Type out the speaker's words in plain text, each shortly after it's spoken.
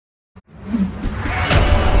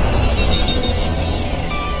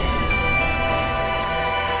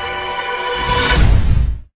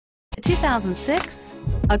2006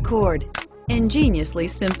 Accord. Ingeniously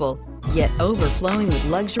simple, yet overflowing with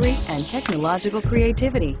luxury and technological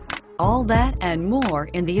creativity. All that and more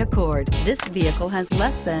in the Accord. This vehicle has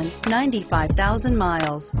less than 95,000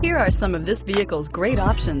 miles. Here are some of this vehicle's great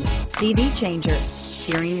options: CD changer,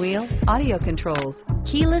 steering wheel audio controls,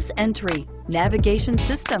 keyless entry, navigation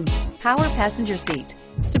system, power passenger seat,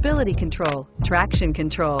 stability control, traction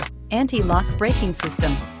control, anti-lock braking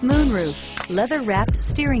system, moonroof, leather-wrapped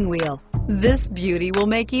steering wheel. This beauty will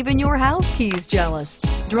make even your house keys jealous.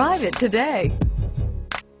 Drive it today.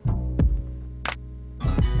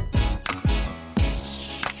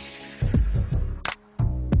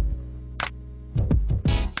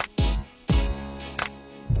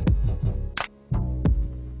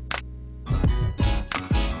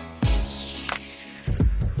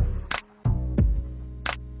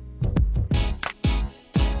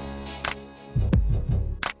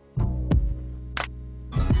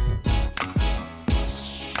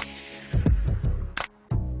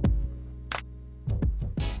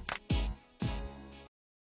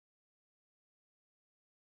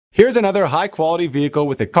 Here's another high-quality vehicle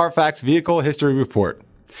with a Carfax Vehicle History Report.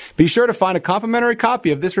 Be sure to find a complimentary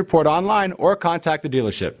copy of this report online or contact the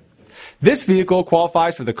dealership. This vehicle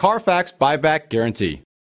qualifies for the Carfax Buyback Guarantee.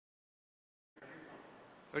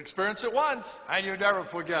 Experience it once, and you never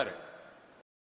forget it.